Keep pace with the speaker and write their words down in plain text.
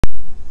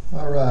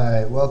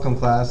Alright, welcome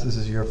class. This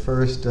is your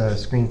first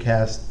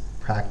screencast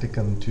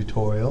practicum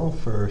tutorial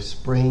for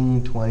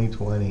spring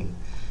 2020.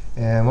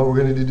 And what we're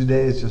going to do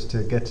today is just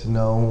to get to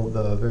know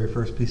the very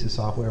first piece of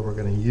software we're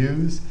going to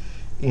use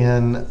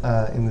in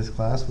this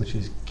class, which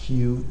is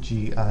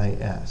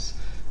QGIS.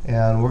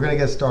 And we're going to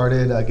get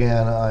started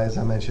again, as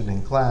I mentioned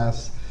in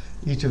class.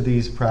 Each of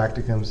these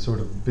practicums sort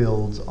of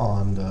builds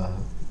on the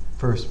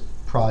first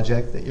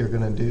project that you're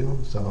going to do.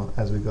 So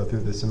as we go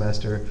through the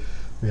semester,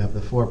 we have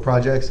the 4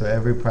 projects, so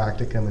every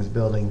practicum is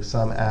building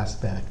some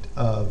aspect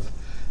of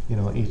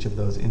each of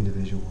those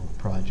individual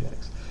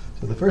projects.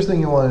 So the first thing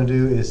you want to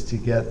do is to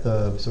get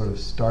the sort of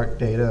start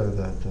data, or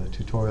the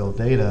tutorial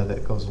data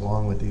that goes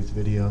along with these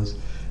videos,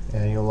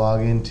 and you'll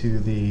log into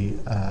the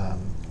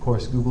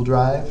course Google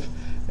Drive,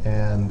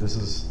 and this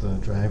is the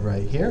drive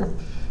right here,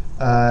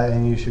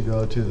 and you should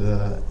go to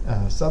the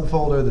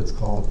subfolder that's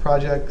called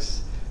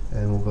projects,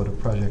 and we'll go to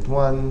project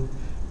 1.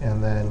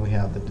 And then we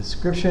have the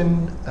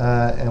description,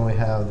 and we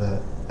have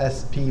the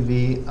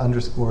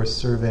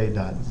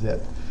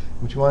spv_survey.zip.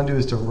 What you want to do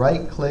is to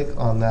right-click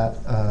on that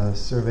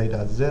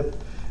survey.zip,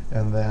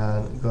 and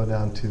then go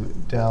down to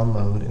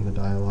download in the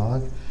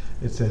dialog.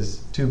 It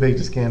says too big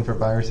to scan for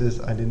viruses.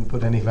 I didn't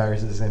put any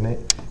viruses in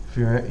it. If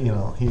you're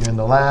here in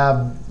the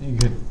lab,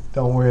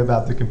 don't worry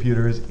about the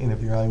computers, and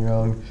if you're on your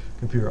own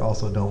computer,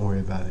 also don't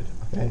worry about it.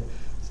 Okay,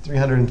 it's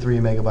 303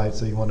 megabytes,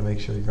 so you want to make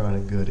sure you're on a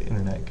good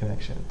internet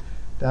connection.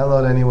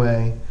 Download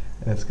anyway,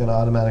 and it's going to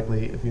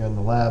automatically, if you're in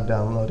the lab,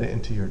 download it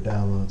into your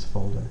downloads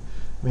folder.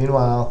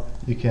 Meanwhile,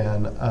 you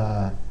can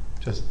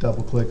just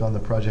double click on the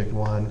project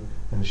 1,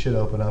 and it should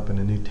open up in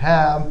a new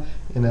tab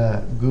in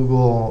a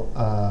Google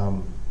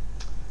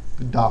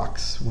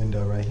Docs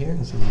window right here,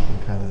 and so you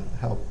can kind of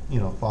help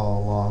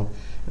follow along.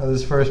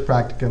 This first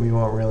practicum, you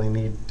won't really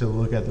need to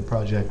look at the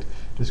project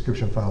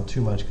description file too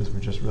much because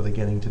we're just really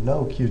getting to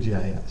know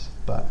QGIS,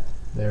 but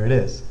there it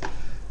is.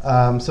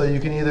 So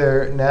you can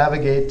either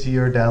navigate to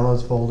your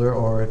downloads folder,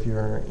 or if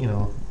you're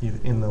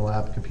in the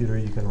lab computer,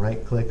 you can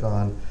right-click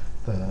on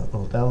the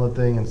little download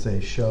thing and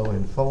say Show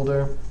in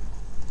Folder,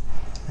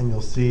 and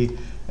you'll see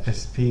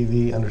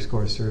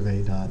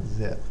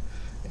spv_survey.zip.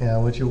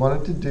 And what you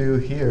wanted to do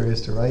here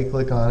is to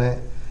right-click on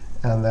it,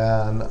 and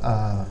then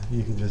we're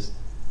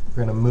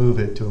going to move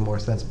it to a more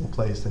sensible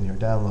place than your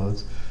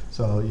downloads.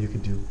 So you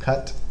could do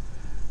Cut.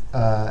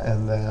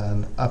 And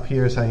then up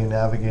here is how you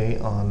navigate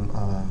on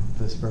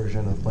this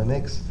version of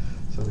Linux.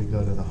 So we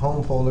go to the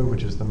home folder,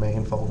 which is the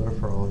main folder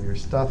for all of your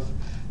stuff.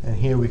 And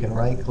here we can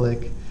right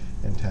click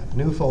and tap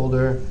new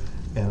folder.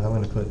 And I'm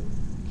going to put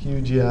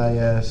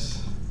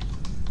QGIS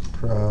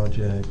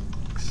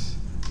projects.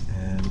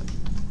 And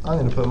I'm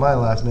going to put my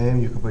last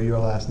name. You can put your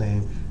last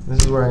name.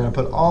 This is where I'm going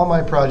to put all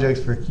my projects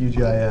for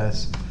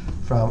QGIS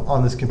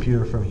on this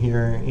computer from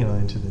here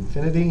into the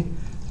infinity.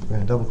 So we're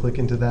going to double click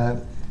into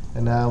that.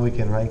 And now we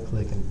can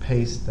right-click and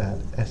paste that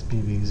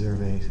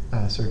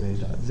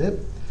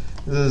survey.zip.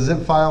 This is a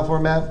zip file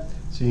format,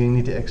 so you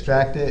need to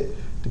extract it.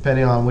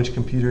 Depending on which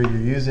computer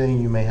you're using,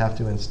 you may have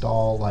to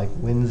install like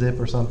WinZip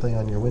or something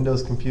on your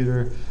Windows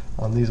computer.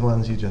 On these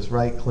ones, you just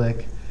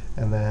right-click,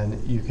 and then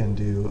you can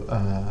do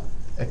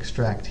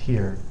extract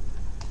here.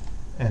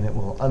 And it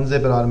will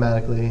unzip it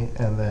automatically,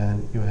 and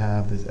then you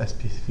have this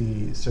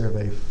SPV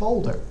survey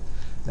folder.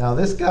 Now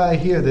this guy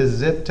here, this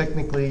zip,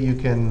 technically you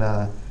can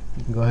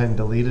go ahead and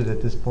delete it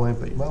at this point,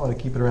 but you might want to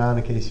keep it around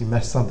in case you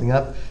mess something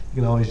up. You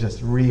can always just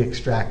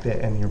re-extract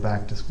it and you're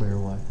back to square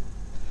one.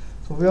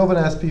 So if we open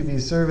SPV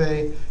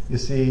survey, you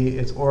see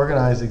it's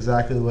organized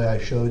exactly the way I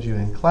showed you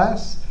in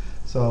class.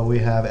 So we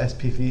have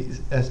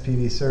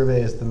SPV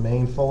survey as the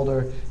main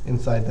folder.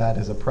 Inside that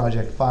is a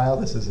project file.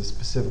 This is a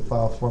specific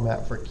file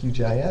format for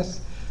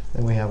QGIS.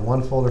 Then we have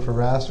one folder for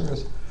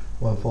rasters,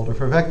 one folder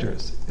for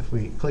vectors. If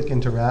we click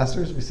into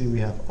rasters, we see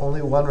we have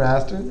only one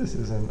raster. This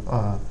is an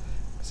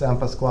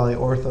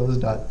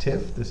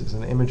sanpasqualeorthos.tif. This is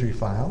an imagery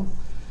file,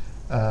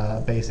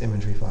 base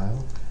imagery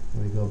file.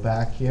 And we go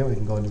back here, we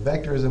can go into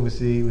vectors, and we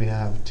see we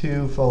have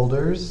 2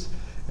 folders,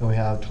 and we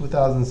have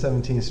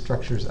 2017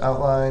 structures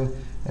outline,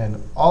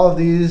 and all of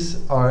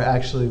these are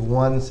actually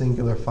one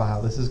singular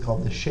file. This is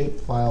called the shape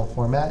file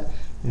format.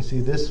 You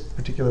see this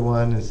particular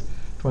one is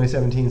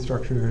 2017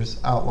 structures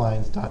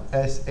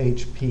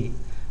outlines.shp.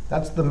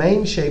 That's the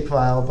main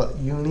shapefile, but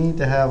you need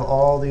to have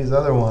all these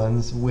other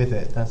ones with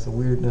it. That's the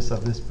weirdness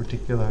of this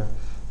particular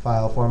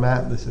file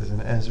format. This is an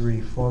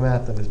Esri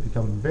format that has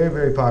become very,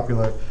 very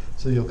popular,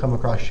 so you'll come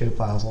across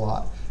shapefiles a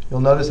lot.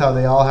 You'll notice how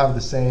they all have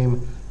the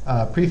same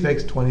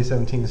prefix,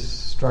 2017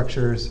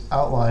 structures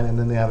outline, and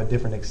then they have a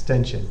different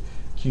extension,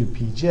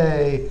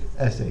 QPJ,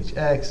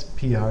 SHX,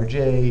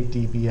 PRJ,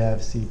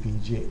 DBF,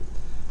 CPG.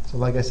 So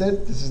like I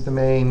said, this is the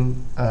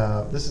main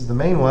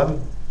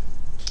one.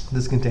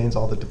 This contains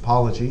all the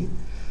topology.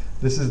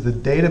 This is the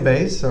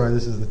database, or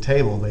this is the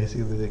table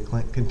basically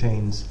that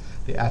contains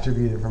the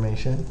attribute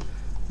information.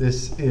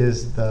 This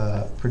is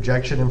the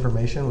projection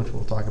information, which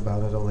we'll talk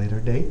about at a later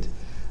date.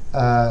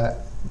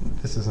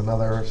 This is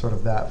another sort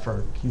of that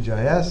for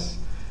QGIS.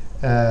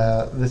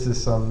 This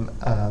is some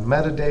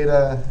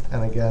metadata,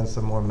 and again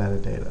some more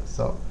metadata.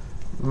 So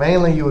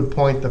Mainly you would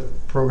point the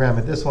program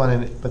at this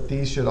one, but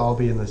these should all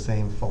be in the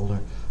same folder.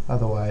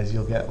 Otherwise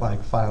you'll get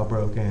like file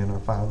broken or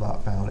file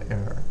not found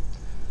error.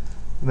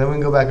 And then we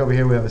can go back over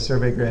here, we have a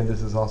survey grid.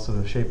 This is also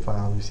a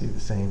shapefile, and you see the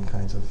same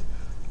kinds of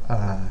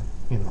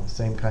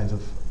same kinds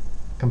of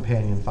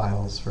companion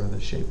files for the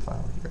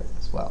shapefile here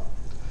as well.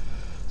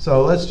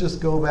 So let's just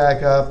go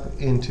back up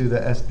into the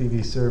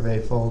SPV survey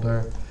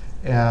folder,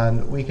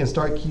 and we can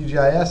start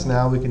QGIS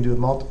now. We can do it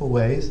multiple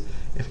ways.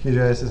 If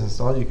QGIS is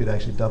installed, you could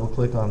actually double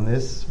click on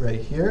this right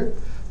here.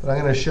 But I'm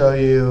going to show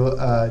you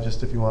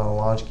just if you want to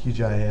launch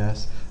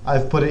QGIS.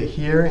 I've put it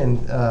here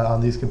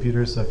on these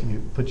computers, so if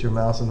you put your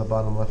mouse in the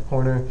bottom left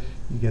corner,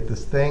 you get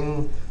this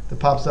thing that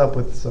pops up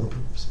with some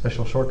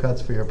special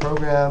shortcuts for your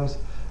programs.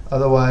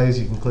 Otherwise,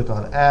 you can click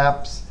on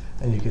Apps,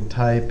 and you can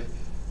type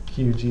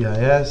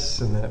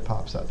QGIS, and then it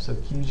pops up. So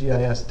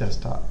QGIS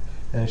Desktop.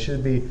 And it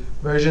should be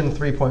version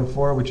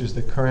 3.4, which is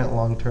the current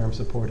long-term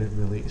supported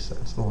release.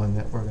 That's the one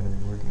that we're going to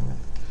be working with.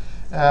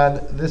 And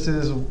this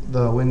is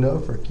the window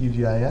for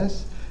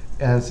QGIS.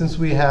 And since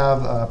we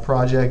have a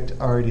project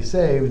already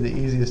saved, the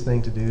easiest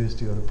thing to do is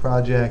to go to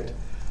Project,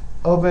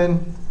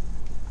 Open,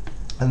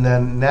 and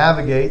then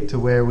navigate to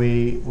where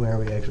we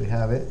actually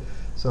have it.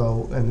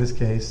 So in this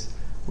case,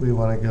 we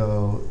want to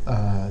go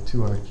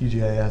to our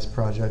QGIS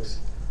projects,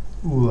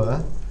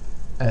 ULA,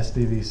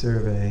 SPV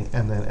survey,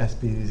 and then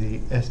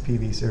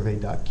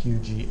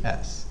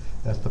spvsurvey.qgs.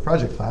 That's the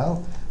project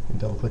file. You can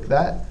double click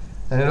that,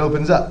 and it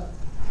opens up.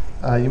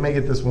 You may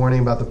get this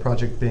warning about the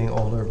project being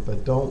older,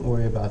 but don't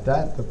worry about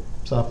that. The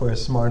software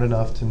is smart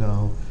enough to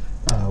know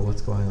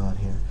what's going on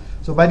here.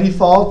 So by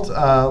default,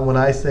 when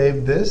I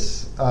saved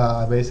this,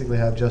 I basically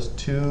have just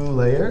 2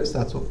 layers.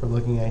 That's what we're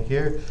looking at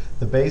here,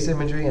 the base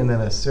imagery and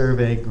then a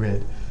survey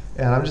grid.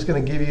 And I'm just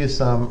going to give you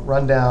some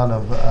rundown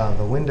of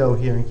the window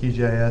here in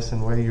QGIS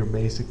and where your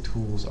basic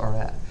tools are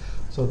at.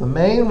 So the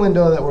main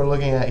window that we're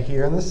looking at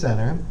here in the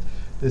center,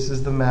 this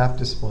is the map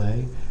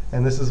display,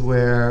 and this is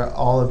where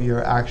all of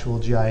your actual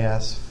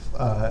GIS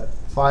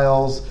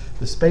files,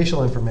 the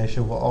spatial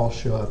information will all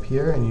show up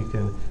here, and you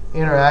can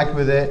interact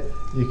with it.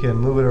 You can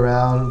move it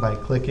around by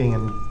clicking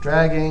and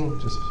dragging,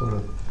 just sort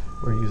of,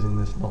 we're using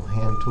this little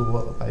hand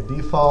tool by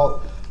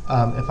default.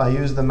 If I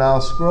use the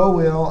mouse scroll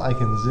wheel, I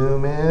can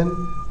zoom in.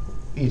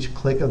 Each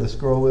click of the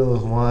scroll wheel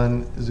is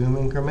 1 zoom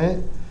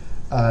increment.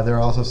 There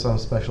are also some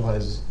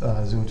specialized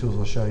zoom tools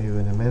we'll show you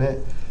in a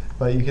minute.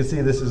 But you can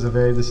see this is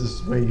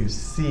where you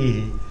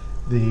see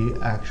the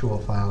actual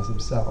files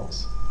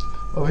themselves.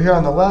 Over here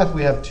on the left,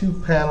 we have 2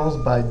 panels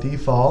by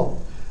default.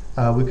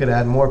 We could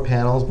add more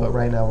panels, but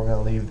right now we're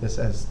going to leave this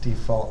as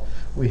default.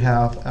 We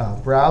have a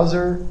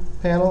browser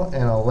panel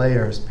and a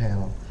layers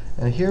panel.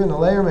 And here in the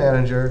layer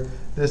manager,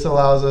 this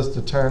allows us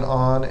to turn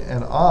on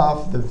and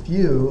off the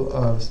view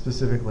of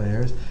specific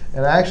layers.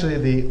 And actually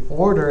the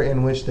order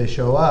in which they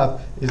show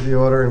up is the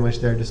order in which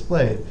they're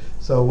displayed.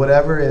 So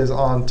whatever is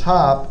on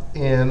top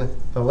in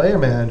the layer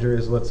manager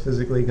is what's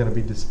physically going to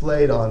be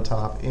displayed on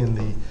top in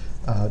the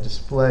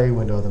display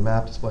window, the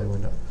map display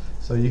window.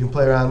 So you can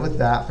play around with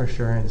that for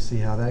sure and see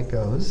how that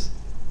goes.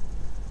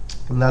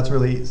 And that's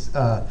really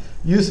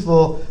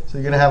useful. So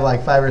you're going to have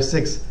like 5 or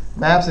 6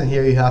 maps in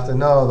here. You have to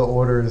know the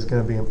order is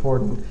going to be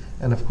important.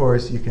 And of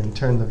course, you can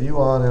turn the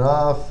view on and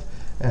off,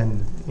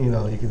 and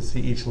you can see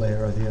each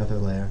layer or the other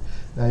layer.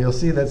 Now you'll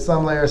see that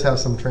some layers have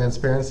some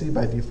transparency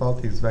by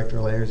default. These vector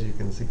layers, you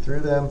can see through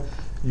them.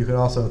 You can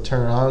also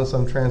turn on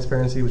some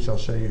transparency, which I'll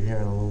show you here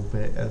in a little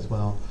bit as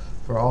well,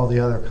 for all the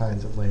other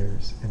kinds of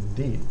layers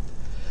indeed.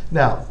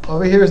 Now,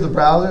 over here is the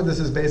browser. This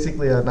is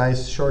basically a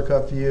nice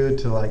shortcut for you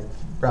to like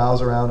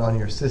browse around on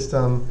your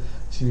system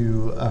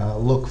to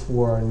look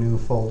for new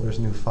folders,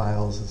 new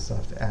files and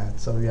stuff to add.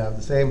 So you have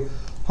the same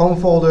home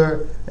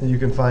folder, and you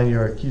can find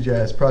your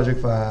QGIS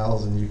project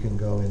files, and you can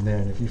go in there.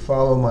 And if you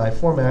follow my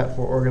format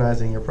for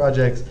organizing your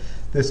projects,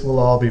 this will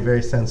all be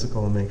very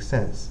sensical and make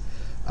sense.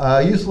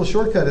 A useful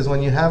shortcut is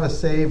when you have a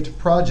saved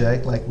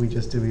project, like we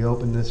just did, we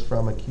opened this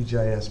from a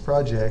QGIS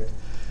project.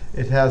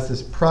 It has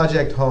this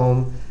project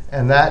home,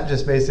 and that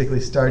just basically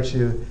starts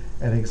you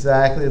at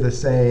exactly the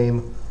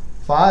same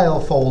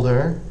file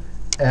folder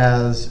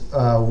as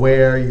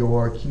where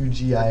your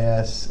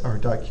QGIS or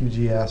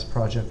 .qgs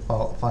project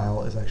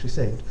file is actually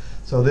saved.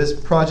 So this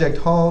project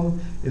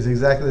home is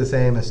exactly the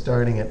same as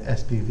starting at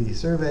SPV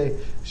survey.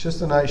 It's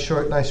just a nice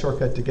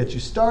shortcut to get you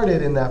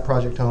started in that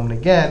project home. And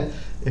again,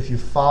 if you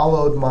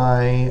followed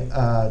my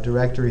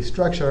directory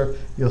structure,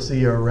 you'll see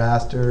your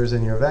rasters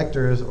and your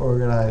vectors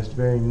organized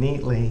very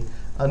neatly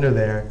under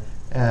there,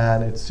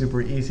 and it's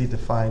super easy to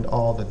find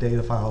all the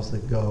data files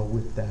that go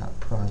with that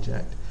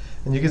project.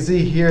 And you can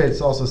see here it's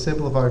also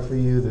simplified for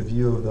you the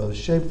view of those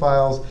shape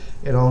files.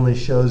 It only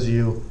shows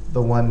you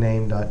the one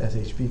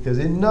name.shp because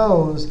it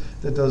knows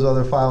that those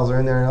other files are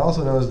in there, and it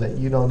also knows that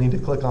you don't need to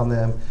click on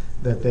them,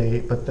 but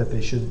that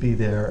they should be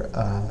there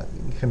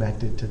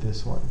connected to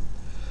this one.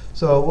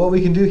 So what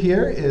we can do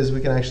here is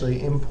we can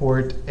actually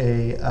import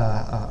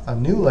a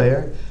new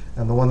layer,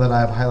 and the one that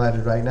I have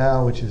highlighted right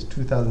now, which is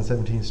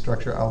 2017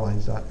 structure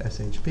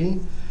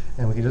outlines.shp.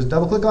 And we can just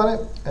double click on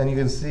it, and you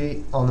can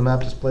see on the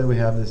map display we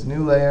have this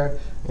new layer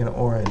in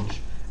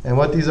orange. And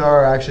what these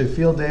are actually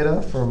field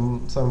data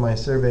from some of my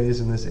surveys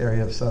in this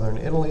area of southern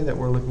Italy that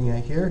we're looking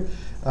at here.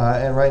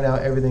 And right now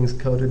everything's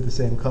coded the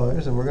same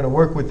colors, and we're going to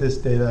work with this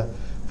data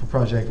for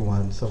project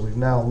 1. So we've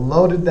now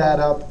loaded that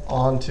up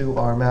onto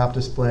our map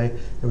display,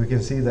 and we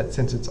can see that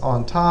since it's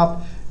on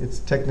top, it's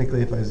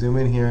technically, if I zoom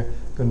in here,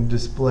 going to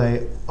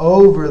display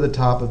over the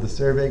top of the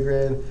survey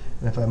grid.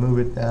 And if I move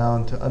it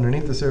down to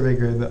underneath the survey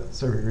grid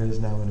is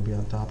now going to be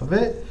on top of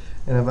it.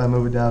 And if I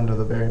move it down to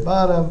the very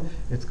bottom,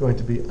 it's going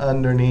to be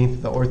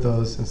underneath the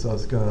orthos, and so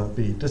it's going to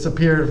be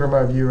disappeared from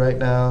our view right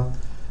now.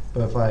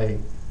 But if I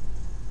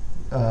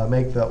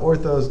make the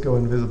orthos go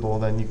invisible,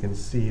 then you can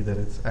see that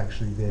it's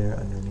actually there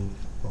underneath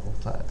the whole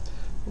time.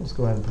 Let's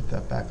go ahead and put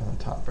that back on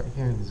top right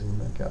here and zoom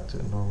back out to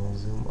a normal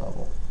zoom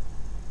level.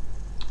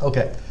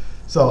 Okay,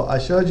 so I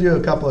showed you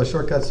a couple of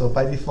shortcuts. So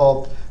by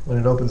default, when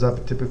it opens up,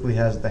 it typically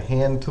has the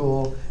hand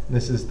tool, and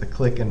this is the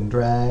click and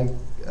drag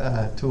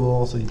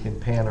tool, so you can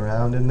pan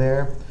around in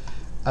there.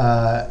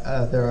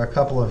 There are a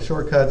couple of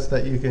shortcuts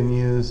that you can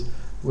use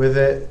with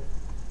it.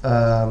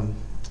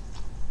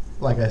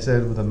 Like I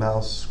said, with the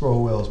mouse,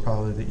 scroll wheel is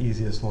probably the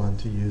easiest one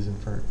to use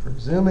for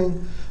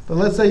zooming. But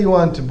let's say you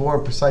wanted to more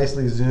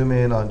precisely zoom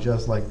in on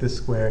just like this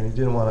square, and you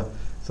didn't want to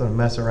sort of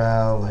mess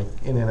around like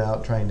in and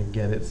out trying to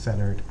get it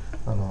centered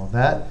on all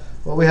that.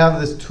 Well, we have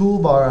this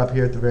toolbar up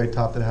here at the very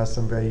top that has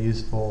some very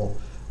useful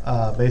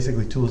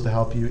basically tools to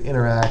help you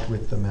interact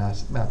with the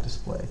map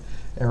display.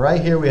 And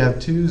right here we have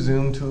 2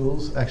 zoom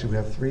tools. Actually, we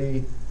have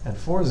 3 and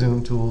 4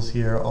 zoom tools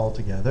here all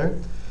together.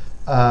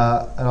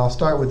 And I'll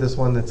start with this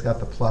one that's got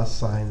the plus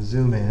sign,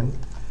 zoom in.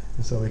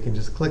 And so we can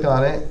just click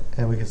on it,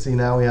 and we can see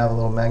now we have a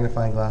little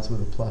magnifying glass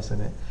with a plus in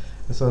it.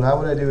 And so now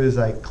what I do is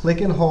I click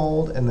and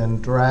hold and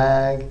then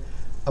drag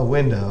a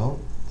window.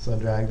 So I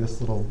drag this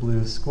little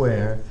blue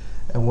square,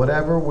 and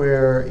whatever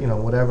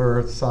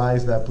whatever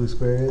size that blue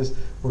square is,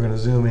 we're going to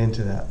zoom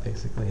into that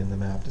basically in the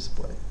map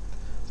display.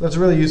 So that's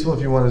really useful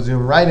if you want to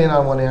zoom right in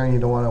on one area and you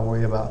don't want to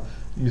worry about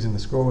using the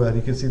scroll wheel.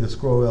 You can see the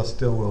scroll wheel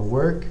still will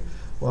work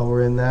while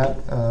we're in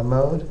that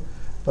mode,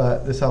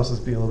 but this helps us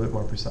be a little bit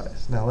more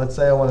precise. Now let's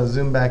say I want to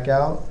zoom back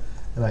out,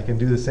 and I can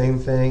do the same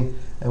thing.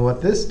 And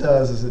what this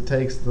does is it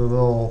takes the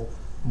little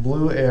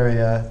blue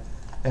area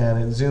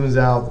and it zooms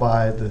out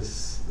by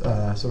this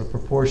sort of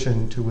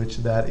proportion to which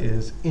that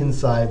is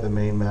inside the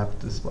main map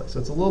display. So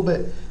it's a little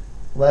bit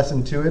less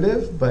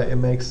intuitive, but it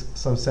makes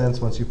some sense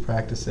once you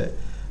practice it.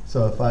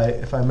 So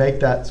if I make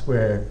that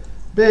square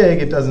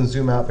big, it doesn't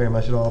zoom out very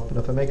much at all, but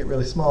if I make it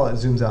really small, it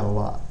zooms out a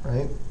lot,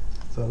 right?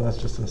 So that's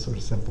just a sort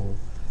of simple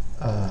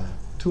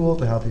tool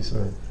to help you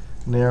sort of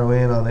narrow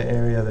in on the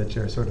area that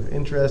you're sort of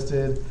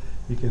interested.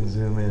 You can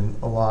zoom in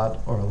a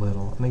lot or a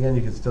little. And again,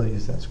 you can still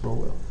use that scroll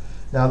wheel.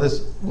 Now this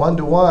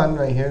 1-to-1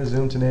 right here,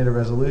 zoom to native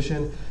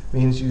resolution,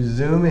 means you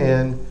zoom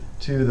in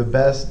to the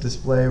best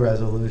display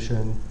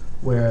resolution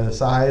where the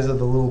size of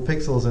the little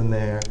pixels in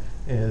there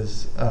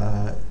is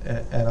at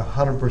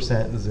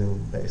 100%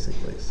 zoom,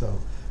 basically. So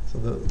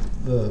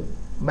the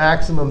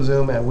maximum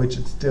zoom at which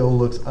it still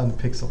looks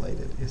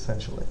unpixelated,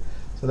 essentially.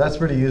 So that's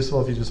pretty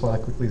useful if you just want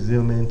to quickly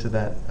zoom into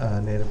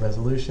that native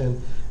resolution,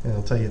 and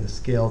it'll tell you the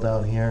scale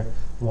down here,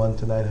 1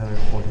 to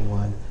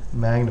 941.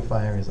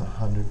 Magnifier is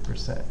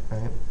 100%,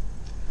 right?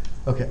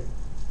 Okay,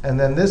 and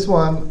then this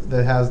one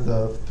that has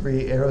the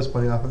 3 arrows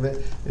pointing off of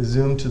it is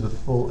zoomed to the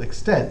full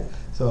extent.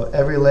 So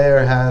every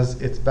layer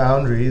has its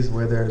boundaries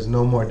where there's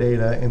no more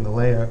data in the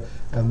layer,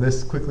 and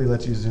this quickly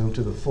lets you zoom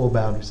to the full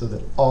boundary so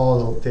that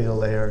all the data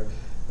layer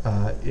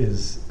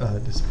is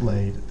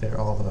displayed there.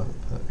 All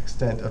the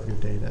extent of your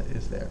data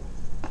is there.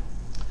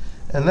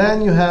 And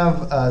then you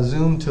have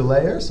zoom to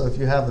layer. So if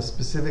you have a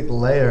specific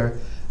layer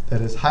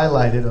that is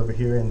highlighted over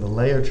here in the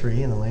layer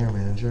tree in the layer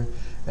manager,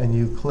 and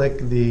you click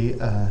the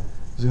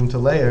zoom to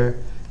layer,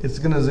 it's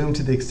going to zoom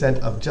to the extent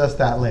of just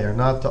that layer,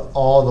 not to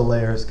all the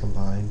layers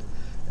combined.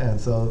 And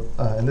so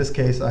in this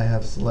case, I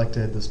have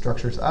selected the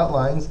structure's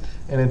outlines,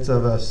 and it's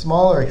of a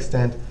smaller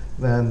extent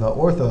than the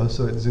orthos,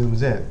 so it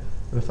zooms in.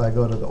 But if I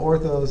go to the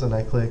orthos and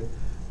I click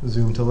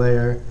zoom to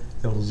layer,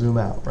 it'll zoom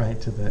out, right,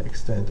 to the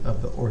extent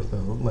of the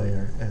ortho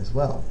layer as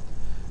well.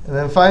 And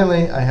then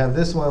finally, I have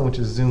this one, which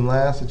is zoom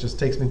last. It just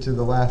takes me to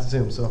the last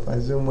zoom. So if I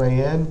zoom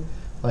way in,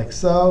 like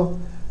so,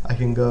 I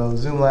can go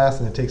zoom last,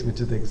 and it takes me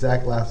to the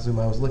exact last zoom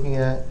I was looking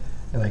at,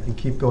 and I can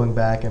keep going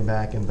back and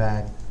back and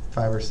back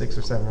 5 or 6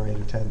 or 7 or 8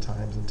 or 10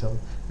 times until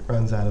it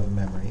runs out of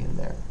memory in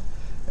there.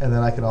 And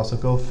then I can also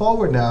go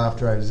forward now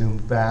after I've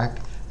zoomed back.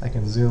 I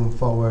can zoom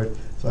forward,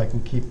 so I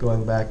can keep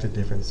going back to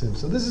different zooms.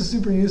 So this is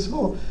super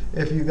useful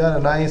if you got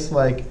a nice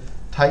like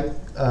tight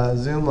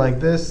zoom like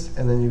this,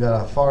 and then you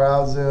got a far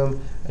out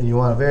zoom, and you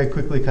want to very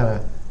quickly kind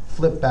of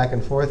flip back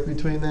and forth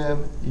between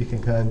them. You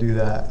can kind of do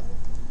that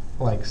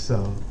like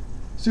so.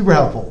 Super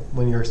helpful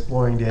when you're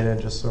exploring data and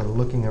just sort of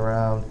looking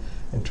around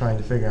and trying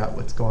to figure out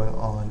what's going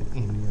on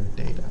in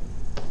your data.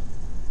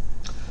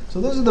 So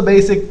those are the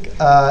basic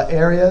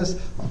areas.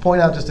 I'll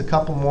point out just a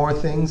couple more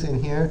things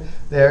in here.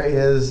 There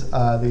is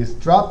these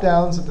drop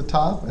downs at the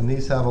top, and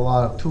these have a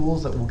lot of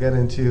tools that we'll get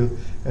into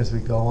as we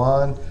go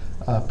on,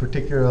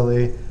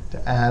 particularly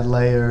to add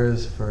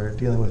layers, for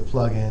dealing with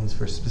plugins,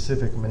 for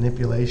specific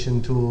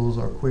manipulation tools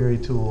or query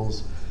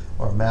tools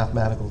or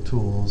mathematical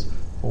tools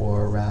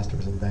or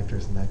rasters and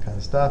vectors and that kind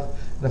of stuff.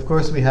 And of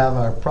course we have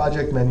our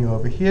project menu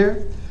over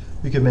here.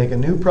 We could make a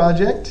new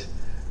project,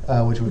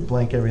 which would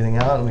blank everything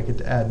out, and we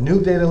could add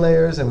new data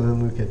layers, and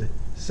then we could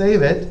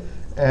save it.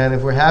 And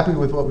if we're happy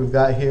with what we've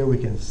got here, we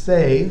can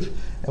save.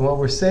 And what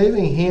we're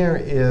saving here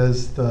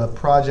is the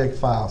project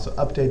file, so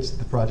updates to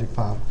the project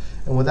file.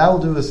 And what that will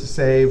do is to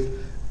save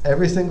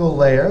every single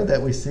layer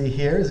that we see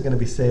here is going to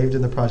be saved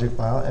in the project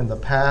file, and the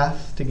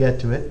path to get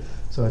to it.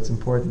 So it's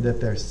important that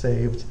they're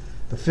saved.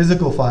 The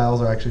physical files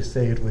are actually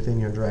saved within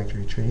your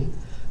directory tree.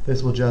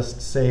 This will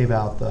just save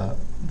out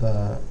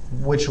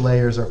which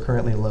layers are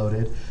currently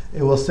loaded.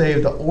 It will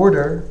save the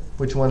order,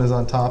 which one is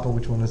on top and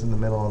which one is in the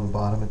middle and the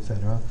bottom,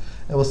 etc.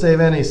 It will save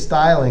any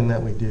styling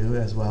that we do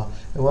as well.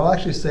 It will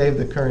actually save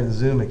the current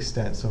zoom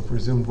extent. So if we're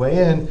zoomed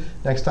way in,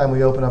 next time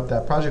we open up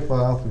that project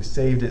file, if we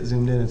saved it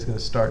zoomed in, it's going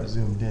to start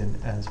zoomed in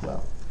as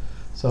well.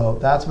 So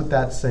that's what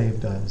that save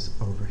does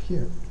over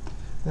here.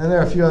 And then there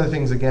are a few other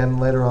things, again,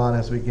 later on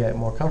as we get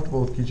more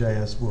comfortable with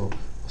QGIS, we'll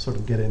sort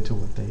of get into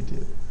what they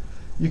do.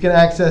 You can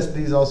access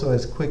these also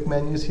as quick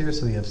menus here.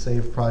 So you have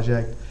Save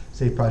Project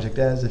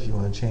As if you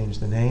want to change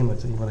the name.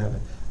 Let's say you want to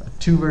have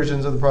two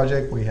versions of the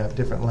project where you have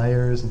different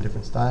layers and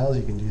different styles.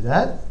 You can do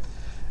that.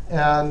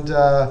 And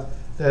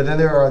then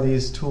there are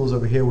these tools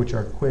over here, which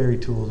are query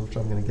tools, which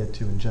I'm going to get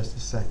to in just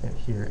a second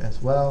here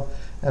as well.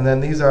 And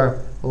then these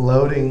are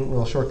loading,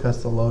 little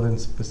shortcuts to load in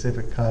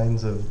specific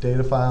kinds of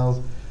data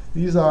files.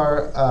 These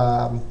are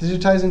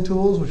digitizing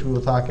tools, which we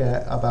will talk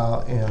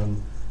about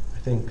in, I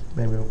think,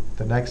 maybe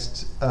the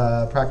next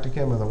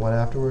practicum or the one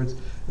afterwards.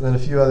 And then a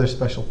few other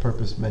special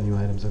purpose menu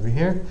items over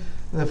here.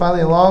 And then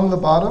finally, along the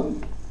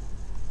bottom,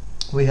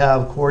 we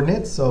have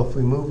coordinates. So if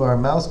we move our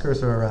mouse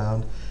cursor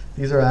around,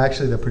 these are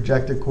actually the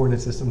projected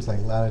coordinate systems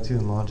like latitude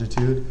and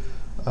longitude,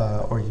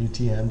 or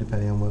UTM,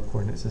 depending on what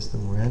coordinate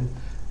system we're in,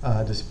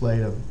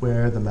 displayed of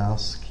where the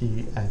mouse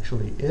key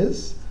actually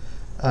is.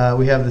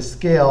 We have the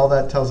scale.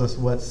 That tells us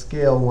what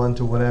scale 1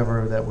 to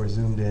whatever that we're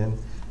zoomed in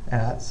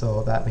at.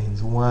 So that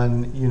means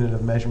 1 unit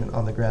of measurement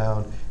on the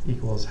ground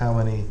equals how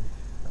many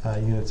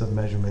units of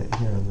measurement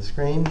here on the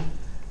screen.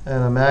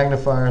 And a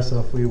magnifier, so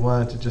if we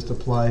wanted to just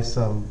apply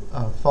some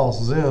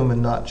false zoom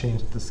and not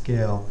change the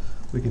scale,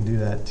 we can do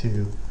that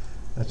too.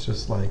 That's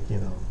just like,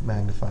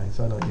 magnifying,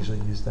 so I don't usually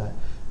use that.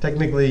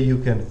 Technically, you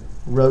can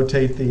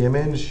rotate the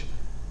image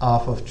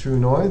off of true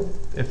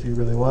north if you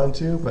really want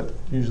to, but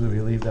usually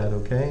we leave that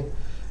okay.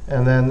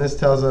 And then this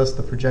tells us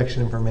the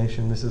projection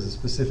information. This is a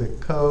specific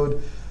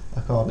code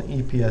called an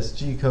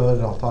EPSG code,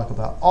 and I'll talk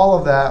about all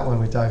of that when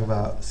we talk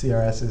about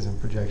CRSs and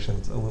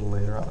projections a little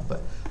later on.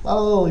 But a lot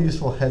of little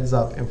useful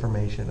heads-up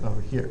information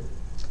over here.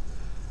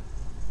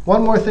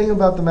 One more thing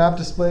about the map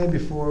display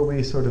before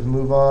we sort of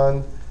move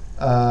on.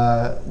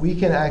 We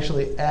can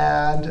actually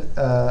add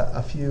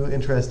a few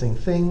interesting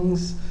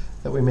things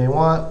that we may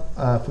want.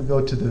 If we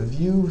go to the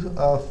View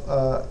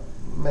of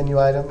menu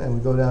item and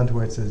we go down to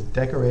where it says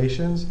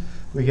Decorations,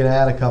 we can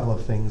add a couple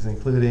of things,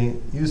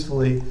 including,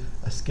 usefully,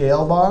 a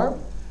scale bar.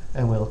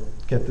 And we'll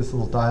get this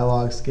little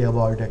dialog, scale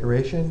bar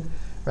decoration.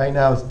 Right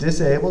now it's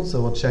disabled, so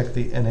we'll check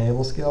the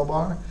enable scale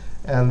bar.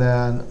 And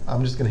then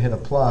I'm just going to hit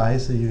apply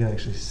so you can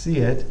actually see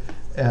it.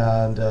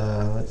 And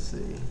let's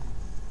see.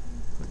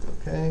 Click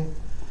OK.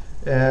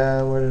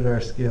 And where did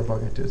our scale bar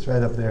get to? It's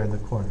right up there in the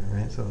corner,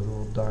 right? So it was a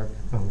little dark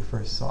when we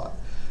first saw it.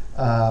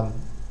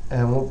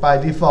 And by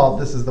default,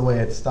 this is the way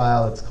it's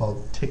styled. It's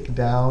called tick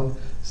down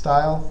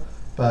style.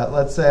 But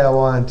let's say I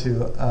wanted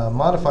to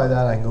modify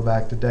that. I can go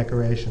back to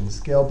decoration,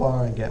 scale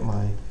bar, and get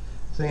my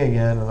thing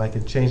again, and I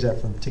can change that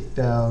from tick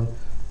down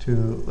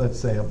to, let's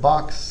say, a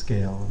box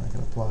scale, and I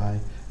can apply.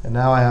 And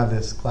now I have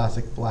this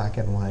classic black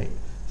and white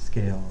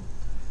scale.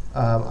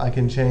 I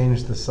can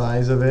change the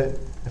size of it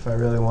if I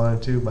really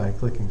wanted to by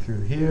clicking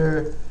through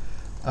here.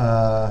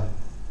 And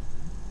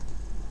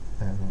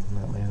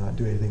that may not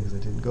do anything because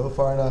it didn't go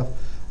far enough.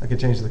 I could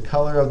change the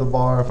color of the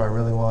bar if I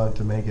really wanted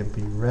to make it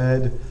be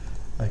red.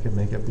 I could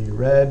make it be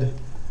red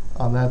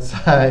on that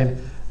side,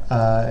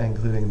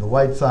 including the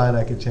white side.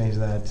 I could change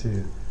that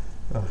to,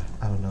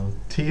 I don't know,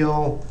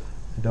 teal.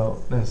 I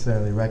don't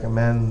necessarily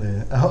recommend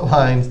the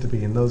outlines to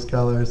be in those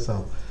colors,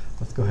 so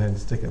let's go ahead and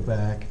stick it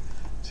back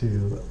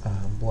to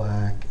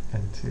black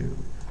and to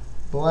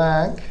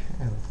black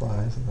and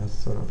apply. So that's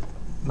sort of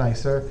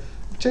nicer.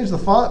 Change the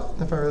font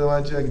if I really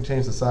wanted to. I can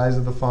change the size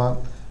of the font.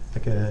 I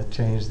could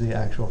change the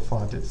actual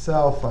font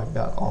itself. I've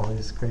got all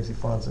these crazy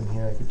fonts in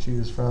here I could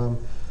choose from.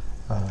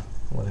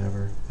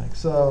 Whatever, like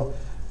so.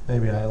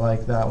 Maybe I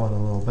like that one a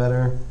little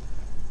better.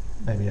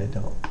 Maybe I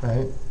don't,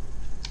 right?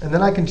 And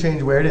then I can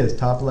change where it is.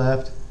 Top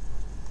left,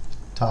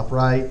 top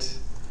right,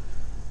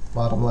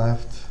 bottom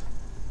left,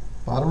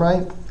 bottom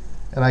right.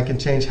 And I can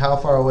change how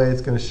far away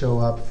it's going to show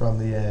up from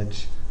the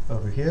edge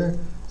over here.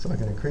 So I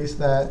can increase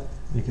that.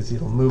 You can see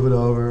it'll move it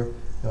over.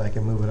 and I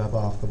can move it up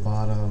off the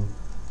bottom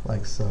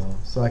like so.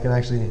 So I can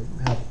actually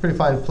have pretty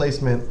fine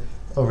placement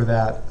over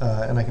that,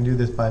 and I can do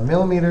this by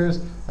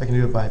millimeters, I can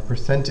do it by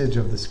percentage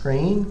of the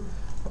screen,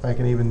 or I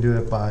can even do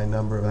it by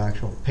number of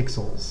actual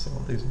pixels. So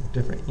these are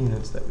different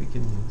units that we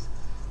can use.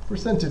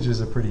 Percentage is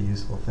a pretty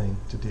useful thing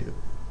to do.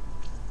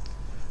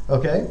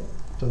 Okay,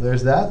 so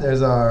there's that.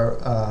 There's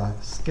our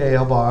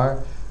scale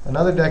bar.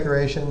 Another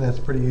decoration that's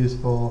pretty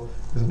useful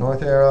is a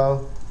north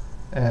arrow,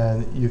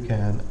 and you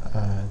can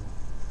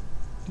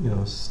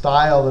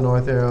style the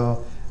north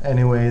arrow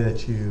any way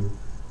that you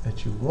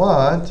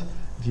want.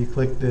 If you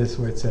click this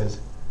where it says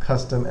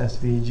custom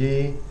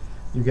SVG,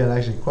 you get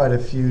actually quite a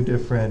few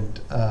different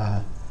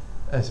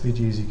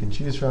SVGs you can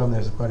choose from.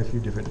 There's quite a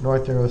few different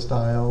north arrow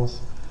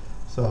styles.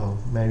 So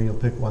maybe you'll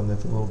pick one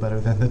that's a little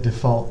better than the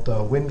default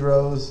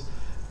windrows.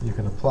 You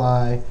can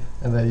apply,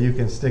 and then you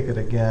can stick it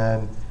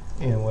again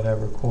in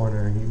whatever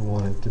corner you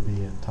want it to be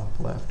in, top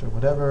left or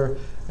whatever.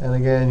 And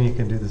again, you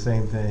can do the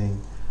same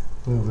thing,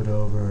 move it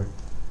over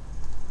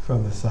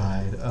from the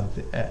side of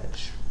the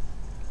edge.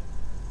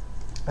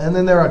 And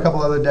then there are a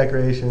couple other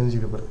decorations. You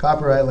can put a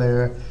copyright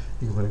layer,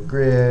 you can put a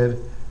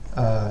grid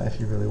if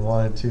you really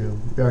wanted to.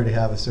 We already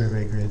have a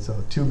survey grid,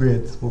 so 2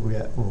 grids will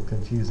get a little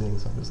confusing,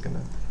 so I'm just going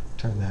to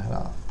turn that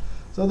off.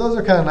 So those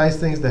are kind of nice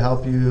things to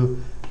help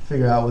you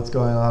figure out what's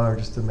going on, or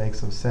just to make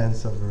some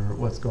sense of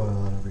what's going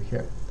on over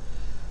here.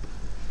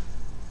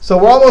 So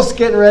we're almost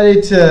getting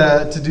ready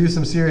to do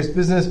some serious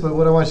business, but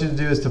what I want you to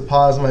do is to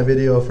pause my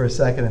video for a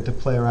second and to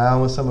play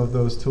around with some of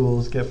those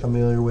tools, get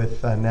familiar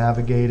with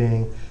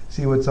navigating,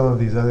 see what some of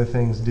these other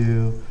things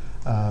do.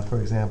 For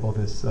example,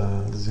 this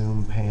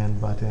zoom pan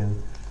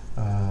button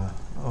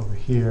over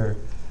here,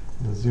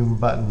 the zoom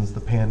buttons,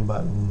 the pan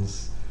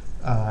buttons,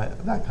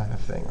 that kind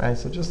of thing, right?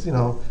 So just,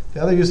 the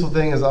other useful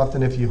thing is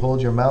often if you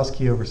hold your mouse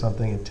key over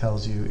something, it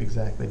tells you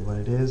exactly what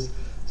it is.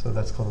 So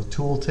that's called a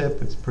tooltip.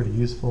 It's pretty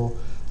useful.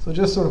 So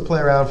just sort of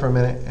play around for a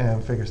minute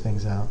and figure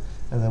things out,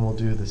 and then we'll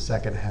do the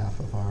second half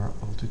of our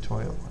little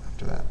tutorial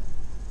after that.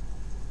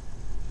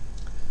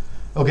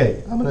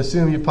 Okay, I'm going to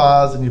assume you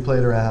paused and you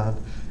played around.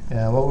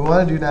 And what we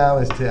want to do now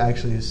is to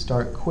actually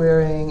start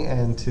querying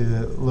and to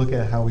look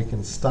at how we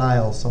can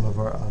style some of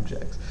our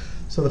objects.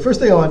 So the first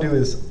thing I want to do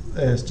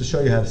is to show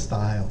you how to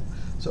style.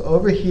 So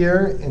over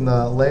here in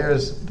the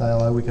Layers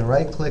dialog, we can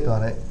right-click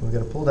on it. We've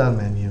got a pull-down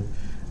menu,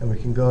 and we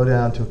can go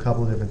down to a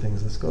couple of different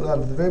things. Let's go down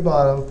to the very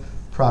bottom,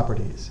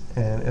 Properties,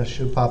 and it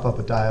should pop up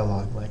a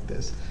dialog like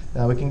this.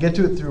 Now we can get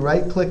to it through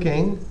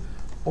right-clicking,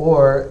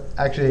 or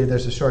actually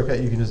there's a shortcut.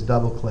 You can just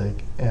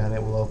double-click, and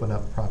it will open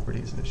up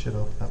Properties, and it should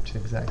open up to the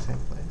exact same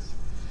place.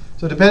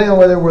 So depending on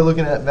whether we're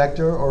looking at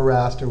vector or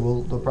raster,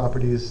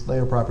 the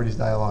layer properties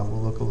dialog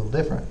will look a little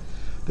different.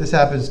 This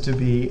happens to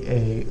be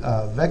a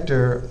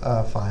vector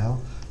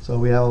file, so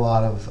we have a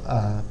lot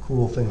of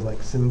cool things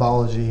like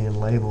symbology and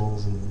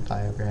labels and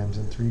diagrams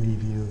and 3D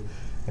view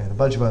and a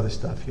bunch of other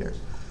stuff here.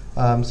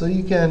 So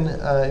you can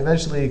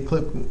eventually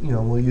click,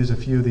 we'll use a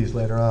few of these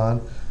later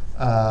on,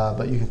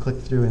 but you can click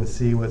through and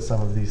see what some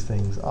of these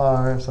things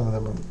are. Some of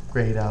them are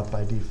grayed out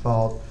by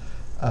default,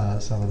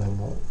 some of them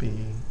won't be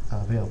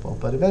available.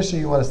 But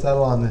eventually you want to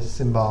settle on this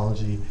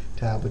symbology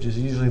tab, which is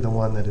usually the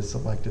one that is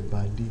selected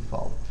by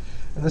default.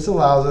 And this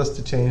allows us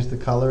to change the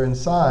color and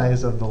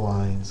size of the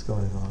lines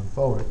going on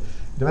forward.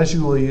 And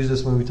eventually we'll use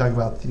this when we talk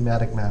about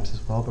thematic maps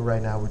as well, but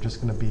right now we're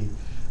just going to be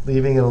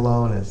leaving it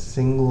alone as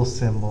single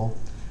symbol.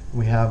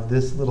 We have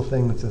this little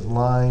thing that says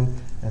line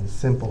and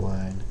simple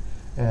line.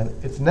 And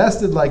it's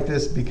nested like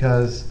this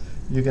because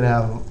you can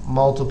have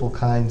multiple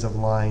kinds of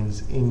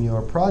lines in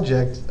your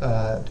project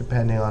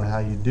depending on how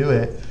you do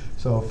it.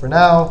 So for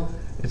now,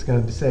 it's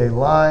going to say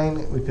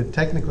line.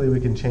 Technically we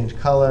can change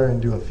color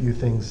and do a few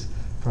things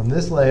from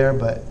this layer,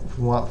 but if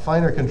we want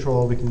finer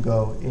control, we can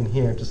go in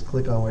here, just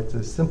click on where it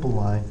says simple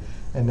line,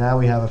 and now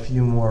we have a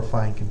few more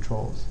fine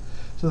controls.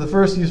 So the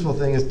first useful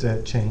thing is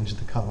to change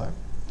the color.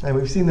 And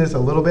we've seen this a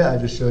little bit. I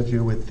just showed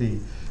you with the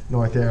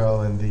north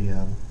arrow and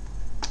the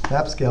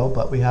map scale,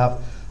 but we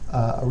have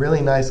a really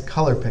nice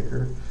color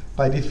picker.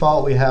 By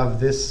default, we have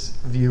this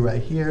view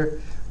right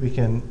here. We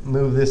can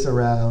move this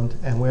around,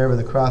 and wherever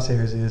the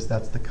crosshairs is,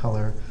 that's the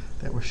color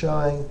that we're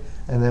showing.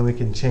 And then we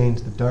can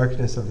change the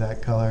darkness of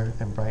that color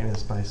and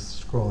brightness by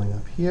scrolling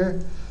up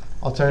here.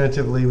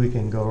 Alternatively, we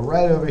can go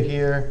right over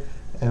here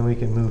and we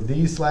can move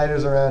these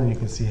sliders around, and you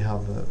can see how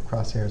the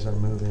crosshairs are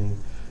moving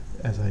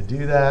as I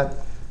do that.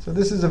 So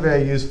this is a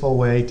very useful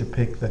way to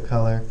pick the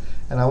color.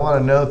 And I want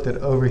to note that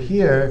over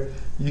here,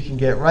 you can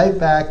get right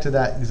back to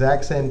that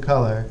exact same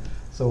color.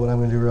 So what I'm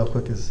going to do real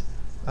quick is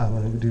I'm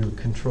going to do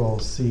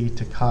Control-C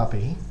to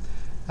copy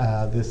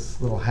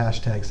this little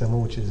hashtag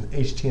symbol, which is an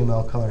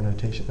HTML color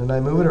notation. And I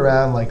move it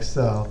around like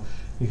so.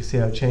 You can see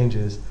how it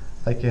changes.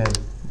 I can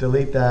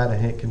delete that and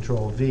hit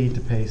Control-V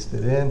to paste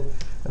it in,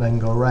 and I can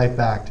go right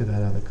back to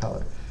that other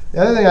color.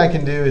 The other thing I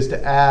can do is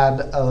to add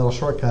little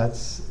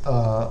shortcuts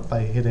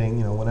by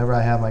hitting, whenever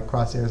I have my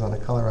crosshairs on a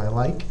color I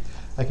like,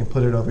 I can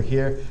put it over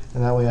here,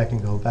 and that way I can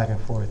go back and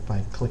forth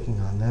by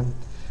clicking on them.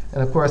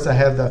 And of course, I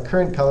have the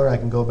current color. I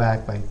can go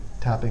back by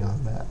tapping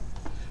on that.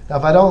 Now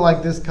if I don't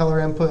like this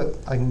color input,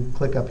 I can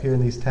click up here in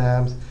these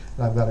tabs,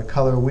 and I've got a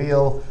color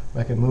wheel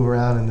where I can move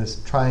around in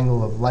this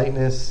triangle of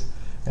lightness,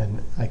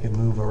 and I can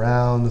move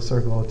around the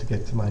circle to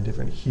get to my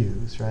different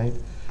hues, right?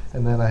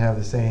 And then I have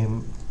the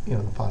same,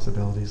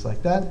 possibilities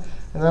like that.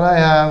 And then I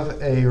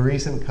have a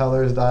recent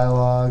colors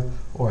dialog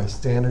or a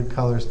standard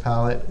colors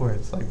palette where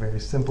it's like very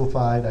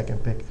simplified. I can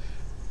pick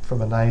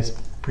from a nice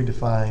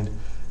predefined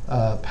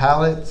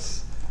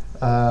palettes,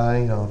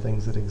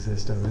 things that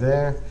exist over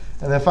there.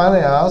 And then finally,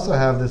 I also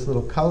have this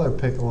little color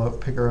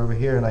picker over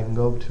here, and I can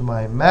go to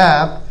my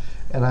map,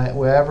 and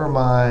wherever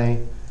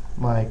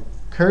my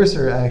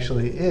cursor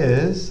actually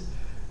is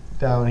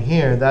down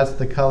here, that's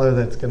the color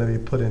that's going to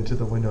be put into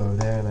the window over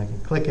there, and I can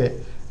click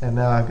it, and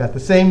now I've got the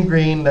same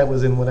green that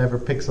was in whatever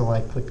pixel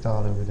I clicked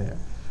on over there.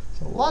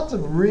 So lots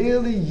of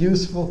really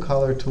useful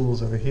color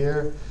tools over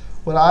here.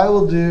 What I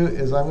will do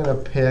is I'm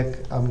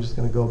just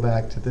going to go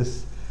back to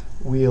this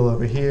wheel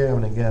over here.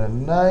 I'm going to get a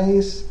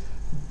nice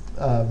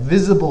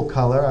visible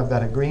color. I've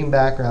got a green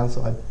background,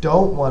 so I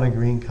don't want a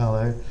green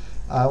color.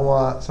 I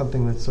want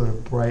something that's sort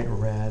of bright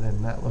red,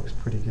 and that looks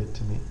pretty good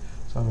to me.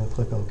 So I'm going to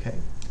click OK.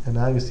 And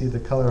now you see the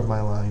color of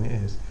my line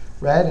is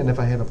red, and if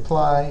I hit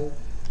apply,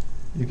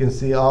 you can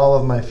see all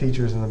of my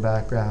features in the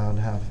background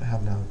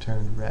have now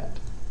turned red.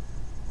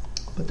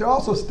 But they're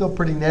also still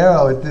pretty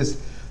narrow at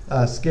this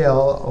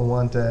scale,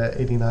 1 to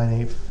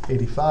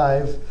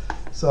 8985.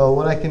 So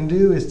what I can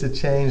do is to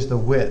change the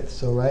width.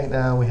 So right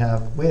now we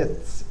have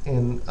widths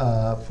in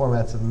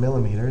formats of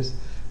millimeters,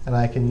 and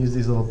I can use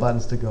these little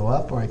buttons to go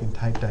up, or I can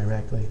type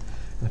directly.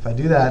 And if I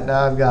do that,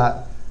 now I've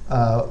got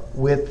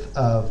width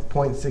of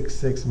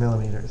 0.66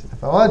 millimeters.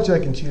 If I want to, I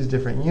can choose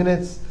different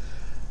units,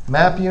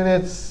 map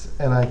units,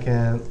 and I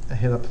can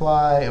hit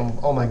apply. And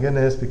oh my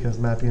goodness, because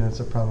map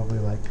units are probably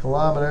like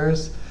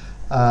kilometers.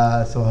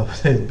 So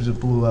it just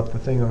blew up the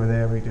thing over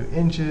there. We do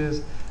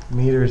inches,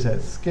 meters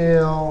at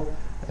scale,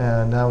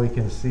 and now we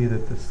can see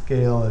that the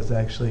scale is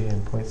actually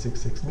in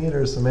 0.66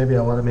 meters. So maybe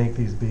I want to make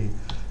these be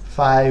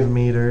 5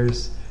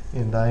 meters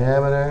in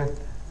diameter.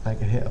 I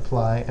can hit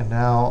apply, and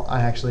now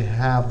I actually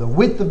have the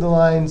width of the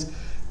lines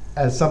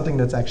as something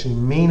that's actually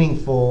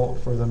meaningful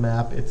for the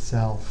map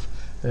itself.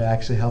 They're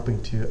actually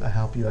helping to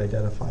help you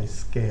identify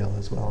scale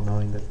as well,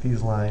 knowing that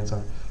these lines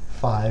are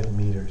 5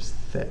 meters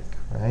thick,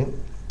 right?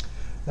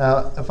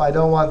 Now, if I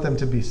don't want them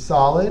to be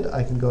solid,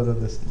 I can go to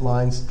this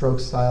line stroke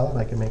style, and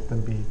I can make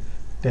them be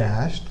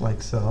dashed,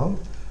 like so,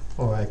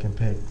 or I can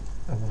pick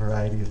a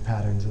variety of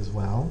patterns as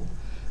well.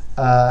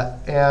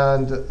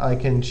 And I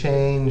can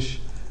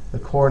change the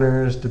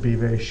corners to be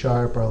very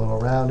sharp or a little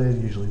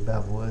rounded. Usually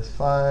bevel is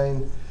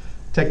fine.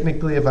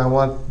 Technically, if I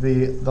want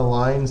the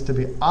lines to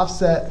be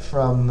offset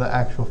from the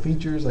actual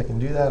features, I can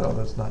do that,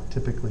 although it's not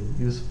typically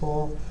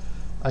useful.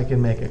 I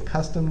can make a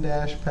custom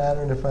dash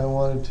pattern if I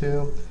wanted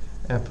to,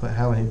 and put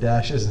how many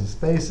dashes and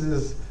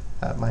spaces.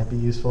 That might be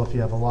useful if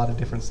you have a lot of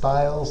different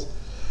styles.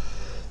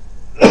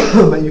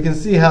 But you can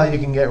see how you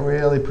can get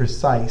really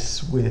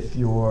precise with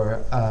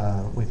your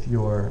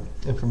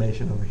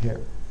information over here.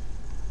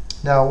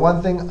 Now,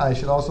 one thing I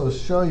should also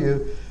show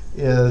you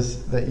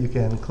is that you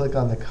can click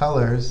on the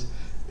colors,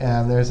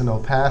 and there's an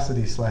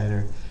opacity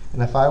slider.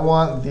 And if I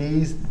want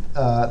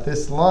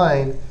this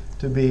line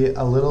to be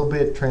a little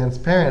bit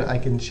transparent, I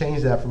can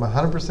change that from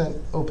 100%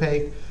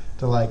 opaque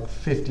to like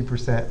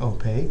 50%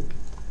 opaque.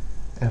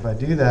 And if I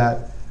do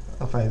that,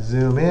 if I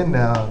zoom in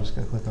now, I'm just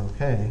going to click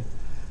OK,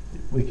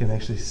 we can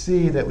actually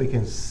see that we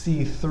can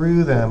see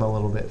through them a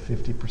little bit,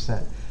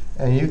 50%.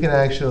 And you can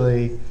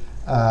actually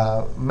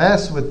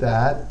mess with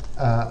that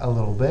a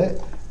little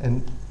bit,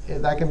 and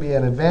that can be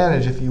an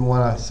advantage if you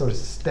want to sort of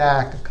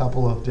stack a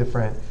couple of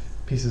different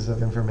pieces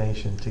of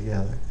information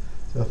together.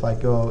 So if I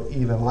go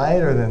even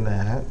lighter than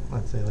that,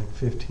 let's say like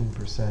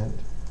 15%,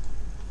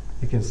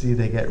 you can see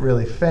they get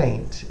really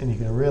faint, and you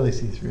can really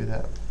see through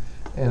them.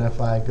 And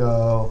if I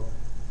go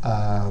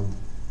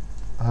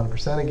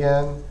 100%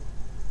 again,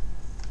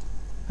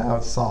 now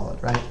it's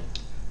solid, right?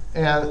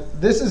 And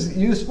this is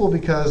useful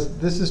because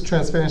this is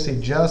transparency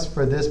just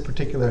for this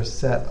particular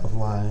set of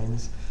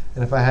lines.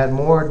 And if I had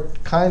more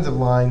kinds of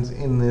lines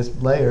in this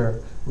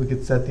layer, we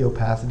could set the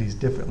opacities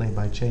differently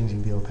by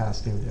changing the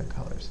opacity of their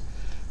colors.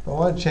 If I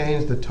want to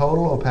change the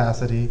total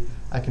opacity,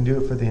 I can do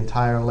it for the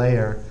entire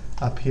layer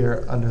up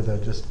here under the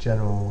just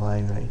general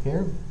line right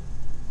here.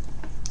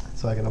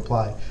 So I can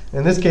apply.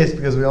 In this case,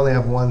 because we only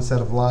have one set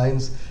of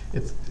lines,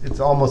 it's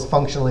almost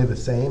functionally the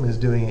same as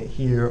doing it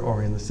here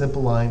or in the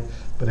simple line.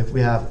 But if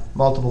we have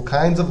multiple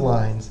kinds of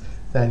lines,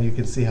 then you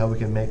can see how we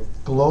can make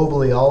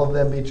globally all of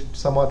them be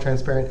somewhat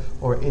transparent,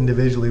 or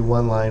individually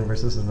one line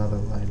versus another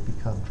line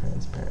become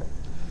transparent.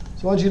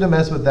 So I want you to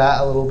mess with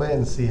that a little bit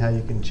and see how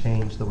you can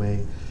change the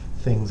way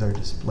things are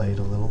displayed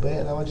a little bit.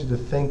 And I want you to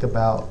think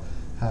about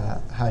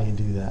how you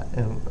do that.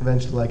 And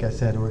eventually, like I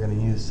said, we're going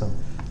to use some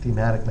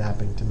thematic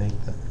mapping to make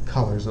the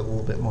colors a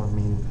little bit more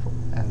meaningful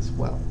as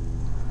well.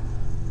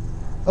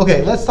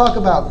 Okay, let's talk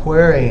about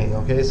querying.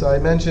 Okay, so I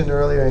mentioned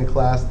earlier in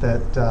class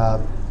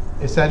that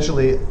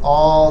essentially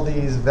all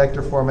these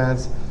vector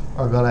formats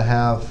are going to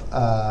have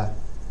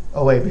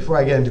Oh wait, before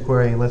I get into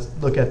querying, let's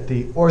look at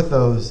the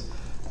orthos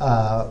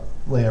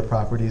layer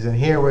properties. And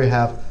here we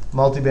have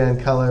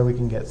multiband color. We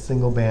can get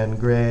single band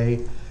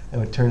gray,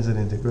 and it turns it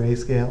into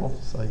grayscale,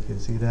 so you can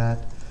see that.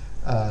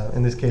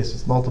 In this case,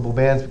 it's multiple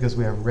bands because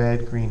we have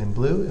red, green, and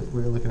blue. If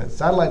we were looking at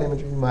satellite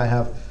imagery, we might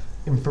have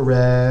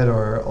infrared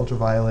or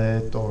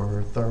ultraviolet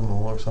or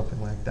thermal or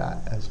something like that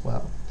as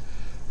well.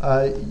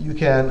 You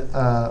can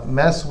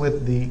mess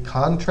with the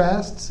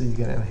contrast, so you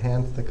can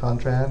enhance the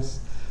contrast.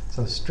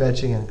 So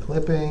stretching and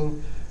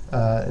clipping.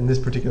 In this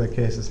particular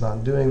case, it's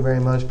not doing very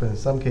much, but in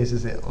some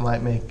cases it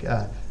might make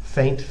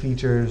faint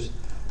features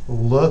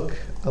look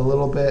a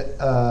little bit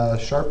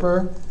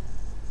sharper.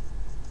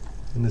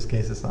 In this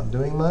case, it's not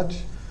doing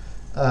much.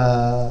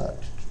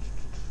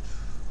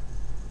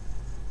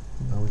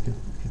 We could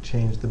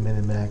change the min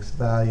and max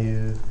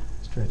value,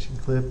 stretch and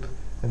clip,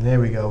 and there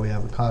we go. We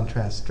have a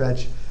contrast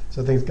stretch,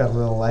 so things got a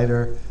little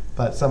lighter,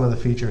 but some of the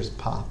features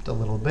popped a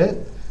little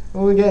bit.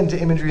 When we get into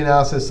imagery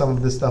analysis, some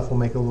of this stuff will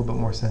make a little bit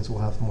more sense.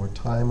 We'll have more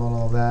time on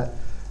all that,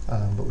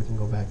 but we can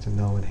go back to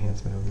no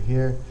enhancement over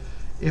here.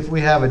 If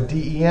we have a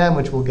DEM,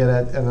 which we'll get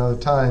at another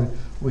time,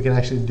 we can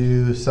actually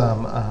do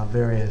some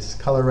various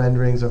color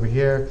renderings over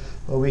here.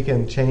 Well, we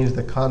can change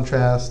the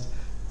contrast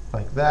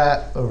like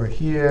that over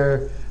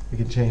here. We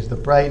can change the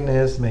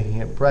brightness, making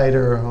it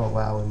brighter. Oh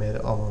wow, we made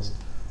it almost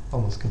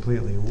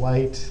completely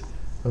white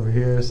over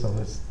here. So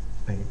let's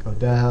make it go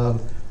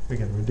down. We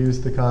can reduce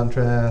the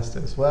contrast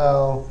as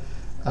well.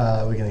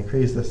 We can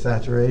increase the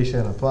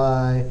saturation,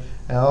 apply.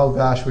 And oh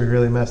gosh, we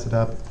really messed it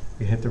up.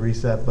 We hit the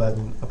reset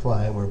button,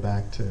 apply, and we're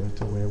back to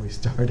where we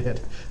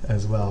started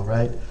as well,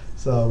 right?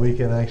 So we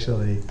can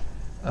actually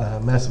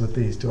mess with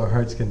these to our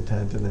heart's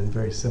content and then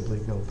very simply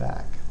go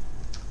back.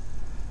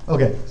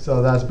 Okay,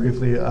 so that's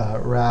briefly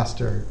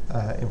raster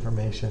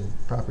information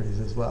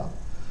properties as well.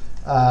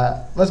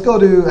 Let's go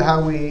to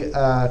how we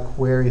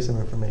query some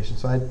information.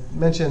 So I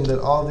mentioned that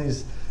all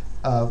these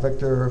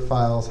vector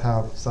files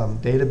have some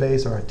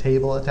database or a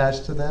table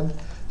attached to them.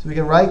 So we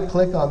can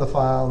right-click on the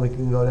file, and we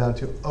can go down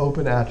to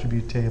Open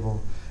Attribute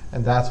Table,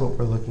 and that's what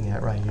we're looking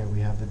at right here. We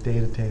have the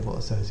data table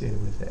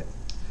associated with it.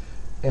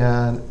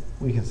 And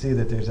we can see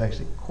that there's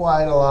actually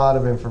quite a lot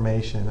of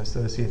information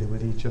associated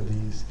with each of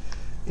these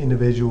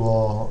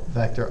individual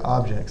vector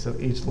objects. So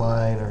each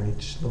line or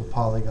each little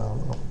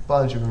polygon, a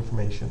bunch of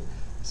information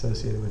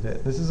associated with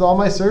it. This is all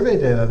my survey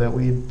data that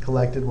we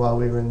collected while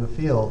we were in the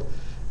field.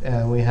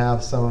 And we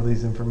have some of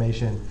these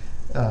information.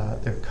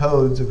 They're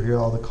codes over here.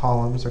 All the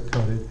columns are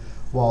coded.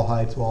 Wall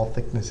heights, wall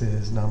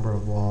thicknesses, number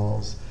of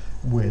walls,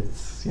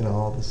 widths,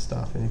 all this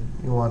stuff. And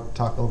if you want to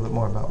talk a little bit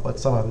more about what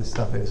some of this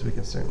stuff is, we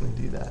can certainly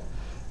do that.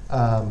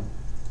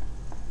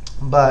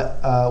 But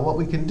what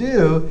we can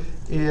do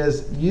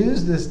is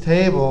use this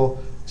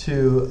table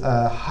to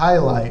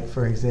highlight,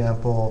 for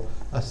example,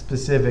 a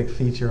specific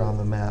feature on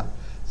the map.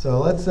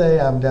 So let's say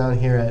I'm down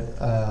here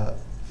at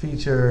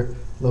feature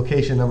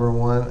location number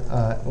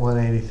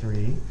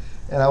 183,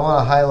 and I want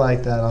to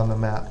highlight that on the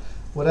map.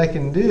 What I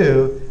can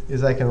do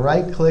is I can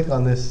right-click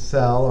on this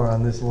cell or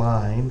on this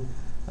line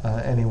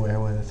anywhere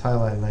when it's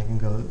highlighted, and I can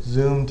go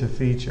zoom to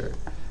feature.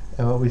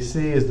 And what we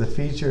see is the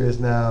feature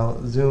is now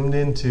zoomed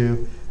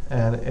into,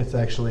 and it's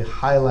actually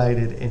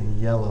highlighted in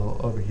yellow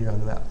over here on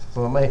the map.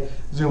 So it may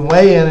zoom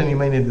way in, and you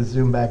may need to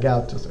zoom back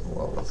out to say,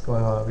 well, what's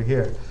going on over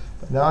here?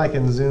 But now I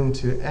can zoom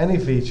to any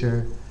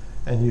feature,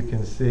 and you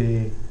can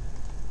see,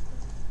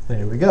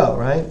 there we go,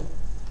 right?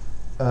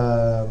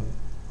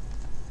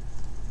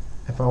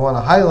 If I want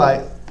to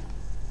highlight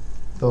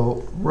the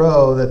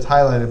row that's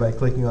highlighted by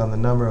clicking on the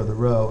number of the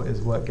row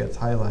is what gets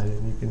highlighted.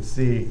 And you can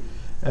see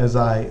as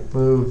I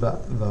move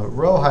the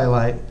row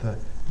highlight, the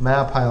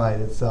map highlight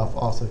itself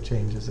also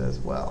changes as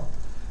well.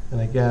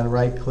 And again,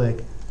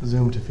 right-click,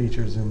 zoom to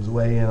feature, zooms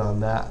way in on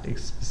that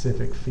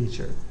specific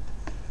feature.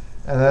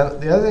 And then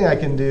the other thing I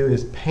can do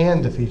is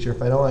pan to feature.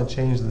 If I don't want to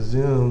change the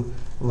zoom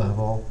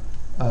level,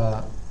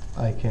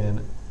 I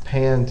can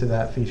pan to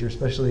that feature,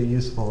 especially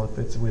useful if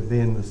it's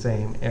within the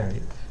same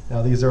area.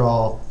 Now these are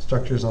all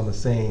structures on the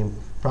same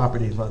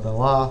property, blah, blah,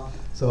 blah.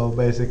 So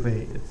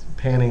basically, it's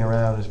panning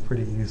around is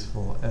pretty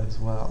useful as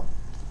well.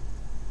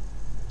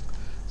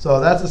 So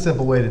that's a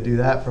simple way to do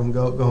that, from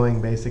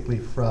going basically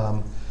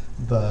from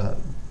the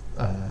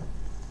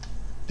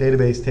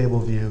database table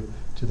view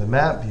to the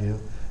map view.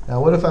 Now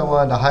what if I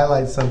wanted to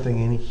highlight something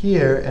in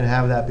here and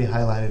have that be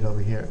highlighted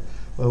over here?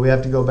 Well, we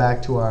have to go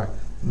back to our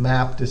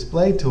map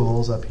display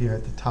tools up here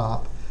at the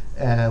top,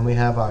 and we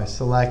have our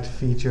select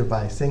feature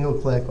by single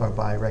click or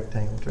by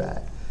rectangle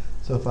drag.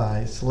 So if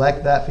I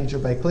select that feature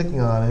by clicking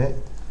on it,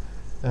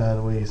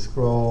 and we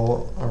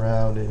scroll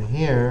around in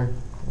here,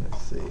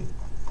 let's see,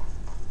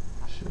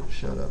 should have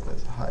showed up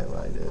as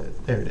highlighted.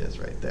 There it is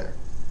right there,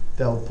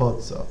 Del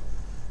Pozzo.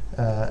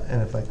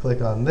 And if I click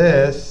on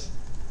this,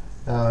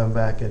 now I'm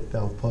back at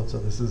Del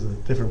Pozzo. This is a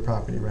different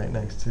property right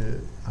next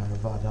to our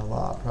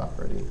Vadala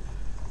property,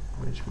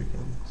 which we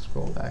can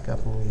scroll back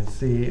up and we can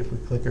see if we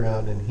click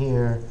around in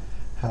here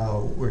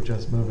how we're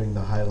just moving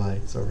the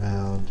highlights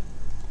around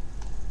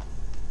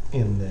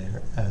in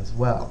there as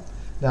well.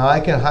 Now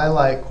I can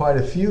highlight quite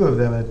a few of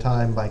them at a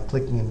time by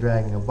clicking and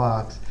dragging a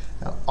box.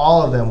 Now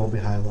all of them will be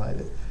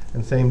highlighted.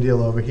 And same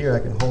deal over here, I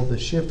can hold the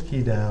Shift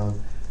key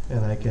down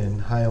and I can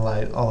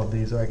highlight all of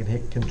these, or I can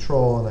hit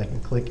Control and I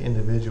can click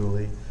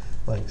individually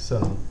like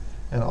so.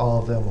 And all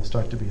of them will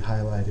start to be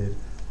highlighted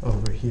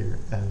over here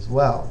as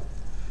well.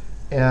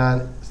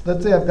 And so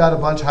let's say I've got a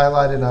bunch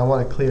highlighted and I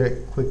want to clear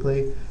it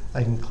quickly.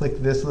 I can click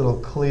this little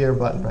clear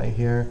button right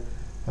here.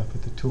 If I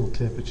put the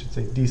tooltip, it should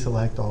say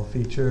deselect all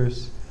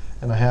features.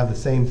 And I have the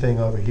same thing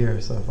over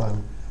here. So if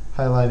I'm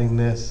highlighting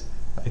this,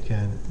 I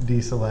can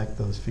deselect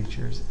those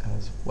features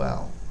as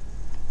well.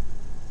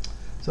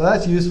 So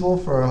that's useful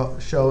for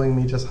showing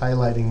me, just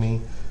highlighting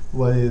me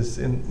what is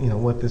in,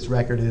 what this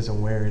record is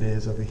and where it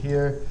is over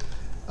here.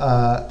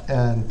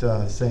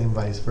 Same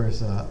vice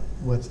versa.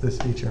 What's this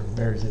feature and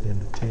where is it in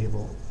the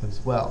table as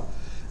well?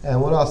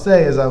 And what I'll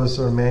say is I was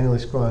sort of manually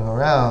scrolling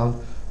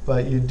around,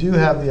 but you do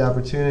have the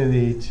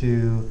opportunity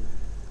to,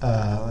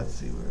 let's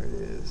see where it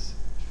is.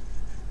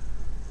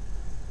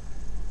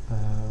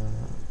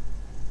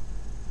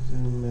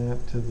 Zoom map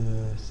to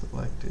the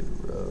selected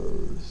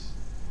rows.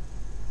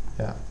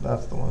 Yeah,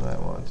 that's the one I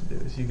want to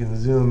do. So you can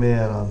zoom in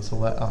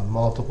on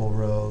multiple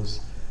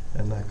rows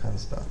and that kind of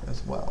stuff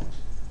as well,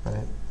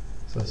 right?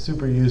 So it's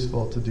super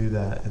useful to do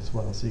that as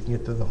well, so you can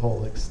get to the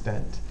whole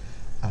extent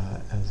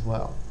as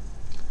well.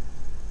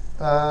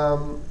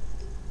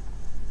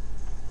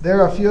 There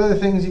are a few other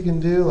things you can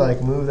do,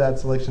 like move that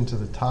selection to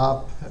the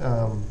top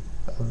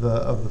of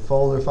the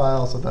folder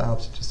file, so that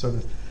helps you just sort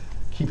of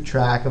keep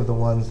track of the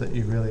ones that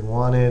you really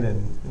wanted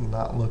and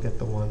not look at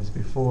the ones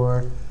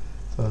before.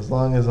 So as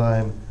long as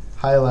I'm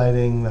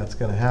highlighting, that's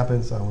going to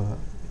happen. So I want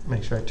to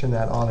make sure I turn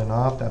that on and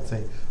off. That's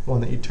one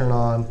that you turn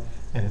on,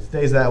 and it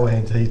stays that way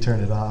until you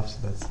turn it off. So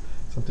that's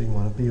something you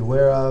want to be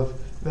aware of.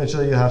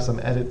 Eventually you have some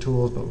edit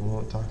tools, but we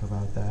won't talk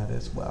about that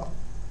as well.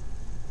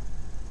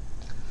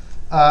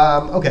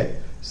 Okay,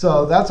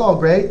 so that's all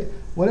great.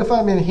 What if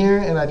I'm in here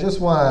and I just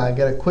want to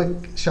get a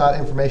quick shot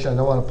information? I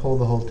don't want to pull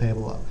the whole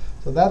table up.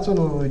 So that's when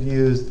we would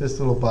use this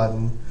little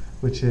button,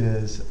 which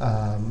is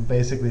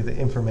basically the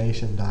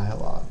information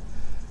dialog.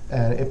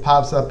 And it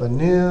pops up a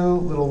new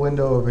little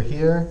window over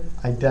here,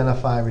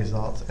 identify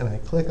results. And I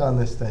click on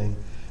this thing,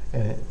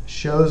 and it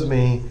shows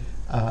me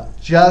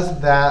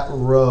just that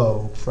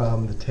row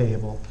from the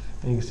table.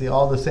 And you can see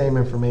all the same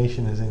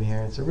information is in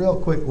here. It's a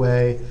real quick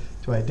way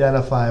to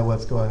identify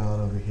what's going on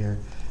over here.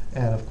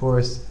 And of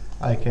course,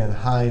 I can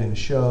hide and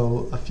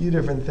show a few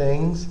different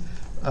things,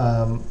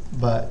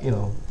 but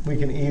we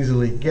can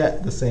easily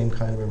get the same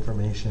kind of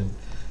information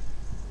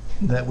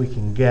that we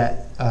can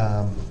get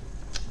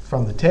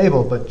from the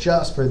table, but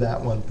just for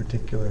that one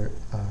particular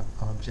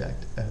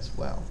object as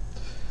well.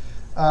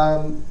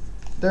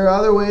 There are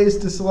other ways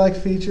to select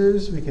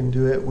features. We can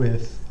do it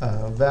with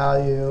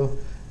value,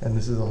 and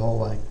this is a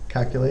whole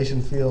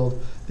calculation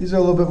field. These are a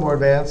little bit more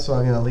advanced, so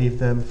I'm going to leave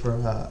them for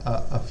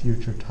a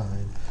future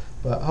time.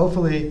 But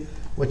hopefully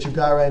what you've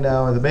got right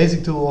now are the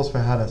basic tools for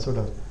how to sort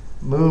of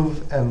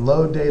move and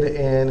load data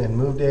in and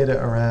move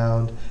data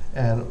around.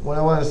 And what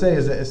I want to say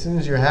is that as soon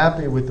as you're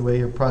happy with the way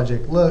your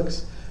project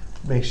looks,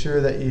 make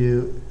sure that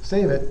you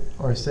save it,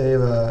 or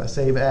save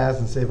as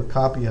and save a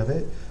copy of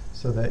it,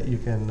 so that you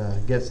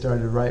can get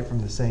started right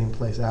from the same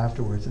place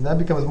afterwards. And that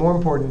becomes more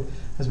important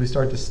as we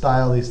start to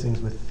style these things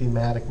with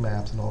thematic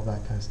maps and all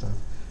that kind of stuff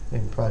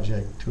in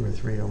project 2 or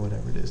 3 or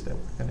whatever it is that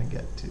we're going to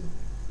get to.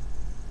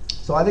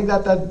 So I think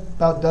that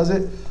about does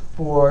it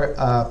for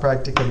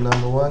practicum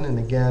number 1. And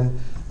again,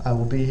 I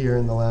will be here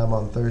in the lab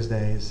on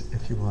Thursdays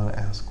if you want to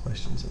ask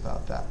questions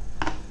about that.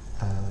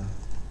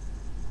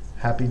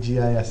 Happy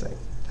GISing.